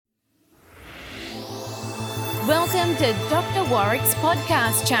Welcome to Dr. Warwick's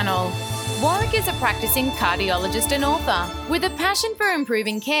podcast channel. Warwick is a practicing cardiologist and author with a passion for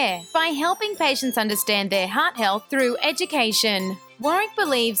improving care by helping patients understand their heart health through education. Warwick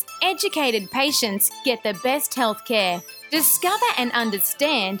believes educated patients get the best health care. Discover and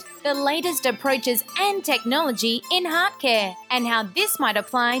understand the latest approaches and technology in heart care and how this might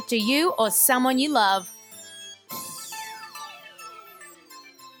apply to you or someone you love.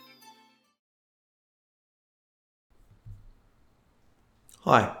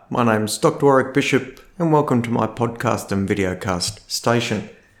 Hi, my name's Dr. Warwick Bishop and welcome to my podcast and videocast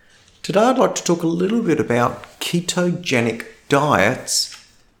station. Today I'd like to talk a little bit about ketogenic diets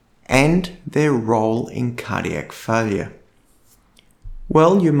and their role in cardiac failure.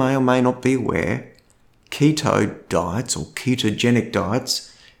 Well, you may or may not be aware, keto diets or ketogenic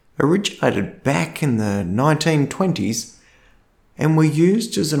diets originated back in the 1920s and were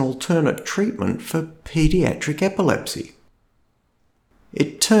used as an alternate treatment for pediatric epilepsy.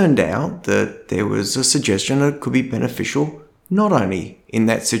 It turned out that there was a suggestion that it could be beneficial not only in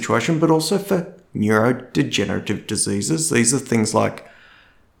that situation but also for neurodegenerative diseases. These are things like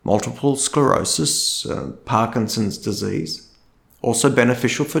multiple sclerosis, Parkinson's disease, also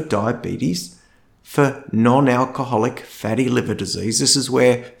beneficial for diabetes, for non-alcoholic fatty liver disease. This is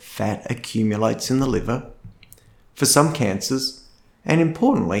where fat accumulates in the liver, for some cancers, and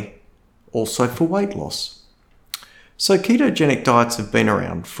importantly, also for weight loss. So ketogenic diets have been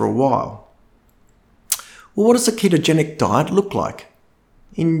around for a while. Well, what does a ketogenic diet look like?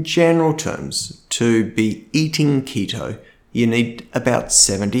 In general terms, to be eating keto, you need about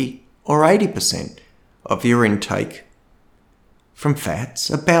 70 or 80% of your intake from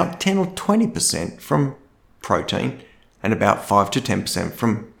fats, about 10 or 20% from protein, and about 5 to 10%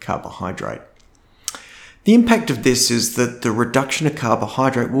 from carbohydrate. The impact of this is that the reduction of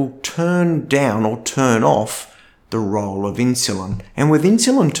carbohydrate will turn down or turn off the role of insulin. And with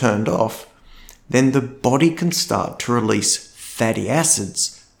insulin turned off, then the body can start to release fatty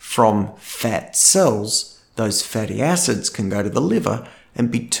acids from fat cells. Those fatty acids can go to the liver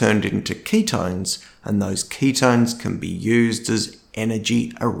and be turned into ketones, and those ketones can be used as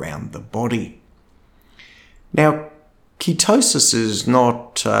energy around the body. Now, ketosis is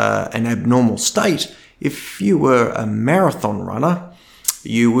not an abnormal state. If you were a marathon runner,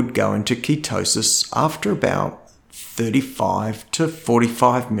 you would go into ketosis after about 35 to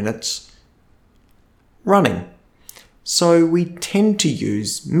 45 minutes running. So we tend to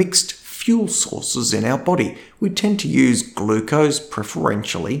use mixed fuel sources in our body. We tend to use glucose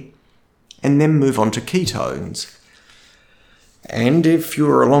preferentially and then move on to ketones. And if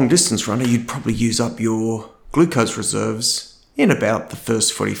you're a long distance runner, you'd probably use up your glucose reserves in about the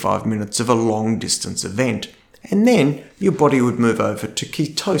first 45 minutes of a long distance event. And then your body would move over to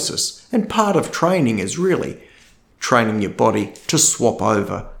ketosis. And part of training is really training your body to swap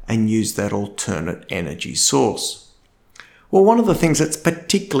over and use that alternate energy source. Well, one of the things that's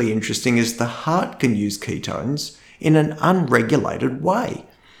particularly interesting is the heart can use ketones in an unregulated way.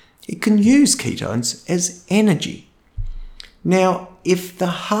 It can use ketones as energy. Now, if the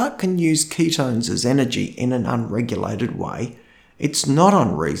heart can use ketones as energy in an unregulated way, it's not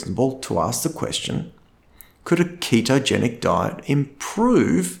unreasonable to ask the question, could a ketogenic diet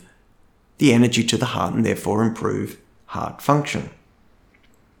improve the energy to the heart and therefore improve heart function?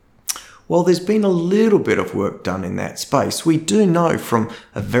 Well, there's been a little bit of work done in that space. We do know from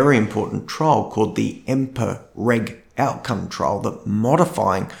a very important trial called the EMPA-REG outcome trial that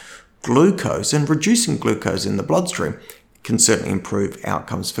modifying glucose and reducing glucose in the bloodstream can certainly improve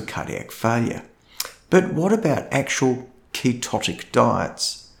outcomes for cardiac failure. But what about actual ketotic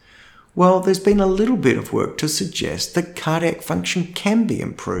diets? Well, there's been a little bit of work to suggest that cardiac function can be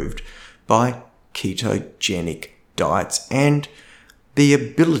improved by ketogenic diets and the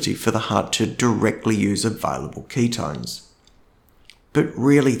ability for the heart to directly use available ketones. But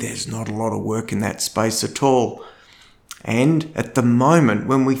really, there's not a lot of work in that space at all. And at the moment,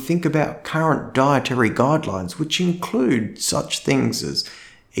 when we think about current dietary guidelines, which include such things as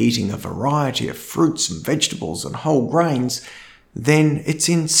eating a variety of fruits and vegetables and whole grains, then it's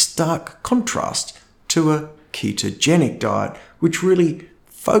in stark contrast to a ketogenic diet, which really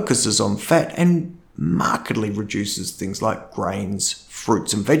focuses on fat and markedly reduces things like grains,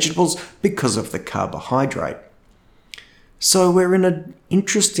 fruits and vegetables because of the carbohydrate. So we're in an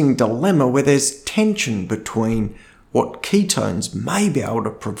interesting dilemma where there's tension between what ketones may be able to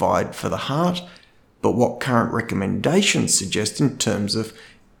provide for the heart, but what current recommendations suggest in terms of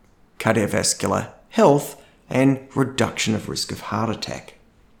cardiovascular health and reduction of risk of heart attack.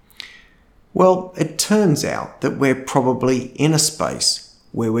 Well, it turns out that we're probably in a space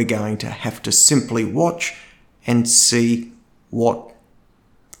where we're going to have to simply watch and see what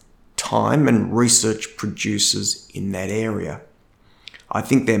time and research produces in that area. I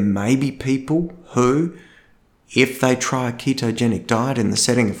think there may be people who, if they try a ketogenic diet in the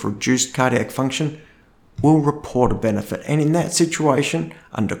setting of reduced cardiac function, will report a benefit. And in that situation,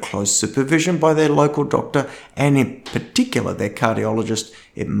 under close supervision by their local doctor, and in particular their cardiologist,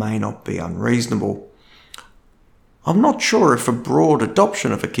 it may not be unreasonable. I'm not sure if a broad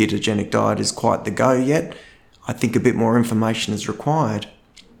adoption of a ketogenic diet is quite the go yet. I think a bit more information is required.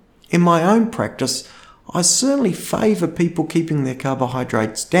 In my own practice, I certainly favour people keeping their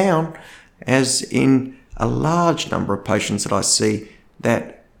carbohydrates down, as in a large number of patients that I see,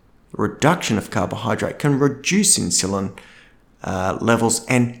 that reduction of carbohydrate can reduce insulin levels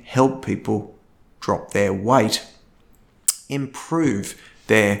and help people drop their weight, improve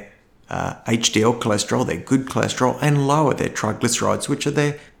their HDL cholesterol, their good cholesterol, and lower their triglycerides, which are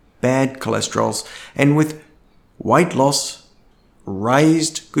their bad cholesterols. And with weight loss,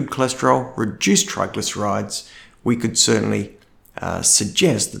 raised good cholesterol, reduced triglycerides, we could certainly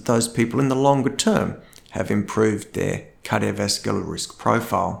suggest that those people in the longer term have improved their cardiovascular risk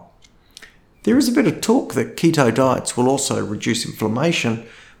profile. There is a bit of talk that keto diets will also reduce inflammation,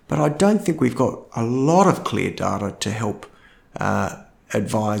 but I don't think we've got a lot of clear data to help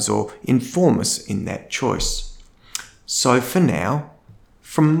advise or inform us in that choice. So for now,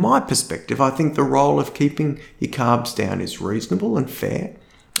 from my perspective, I think the role of keeping your carbs down is reasonable and fair.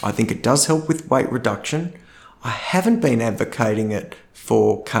 I think it does help with weight reduction. I haven't been advocating it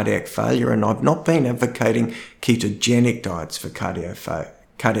for cardiac failure, and I've not been advocating ketogenic diets for cardiac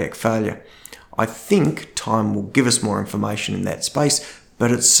failure. I think time will give us more information in that space,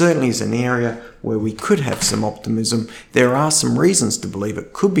 but it certainly is an area where we could have some optimism. There are some reasons to believe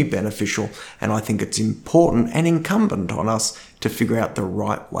it could be beneficial, and I think it's important and incumbent on us to figure out the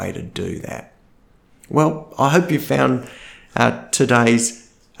right way to do that. Well, I hope you found today's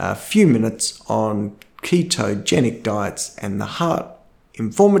few minutes on ketogenic diets and the heart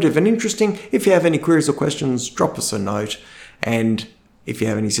informative and interesting. If you have any queries or questions, drop us a note, and if you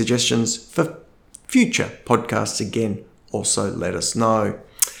have any suggestions for future podcasts, again, also let us know.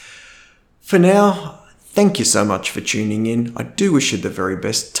 For now, thank you so much for tuning in. I do wish you the very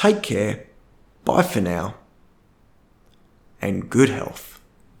best. Take care. Bye for now. And good health.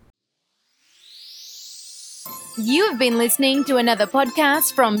 You have been listening to another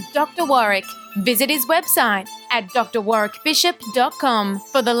podcast from Dr. Warwick. Visit his website at drwarwickbishop.com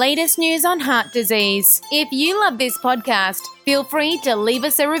for the latest news on heart disease. If you love this podcast, feel free to leave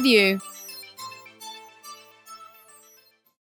us a review.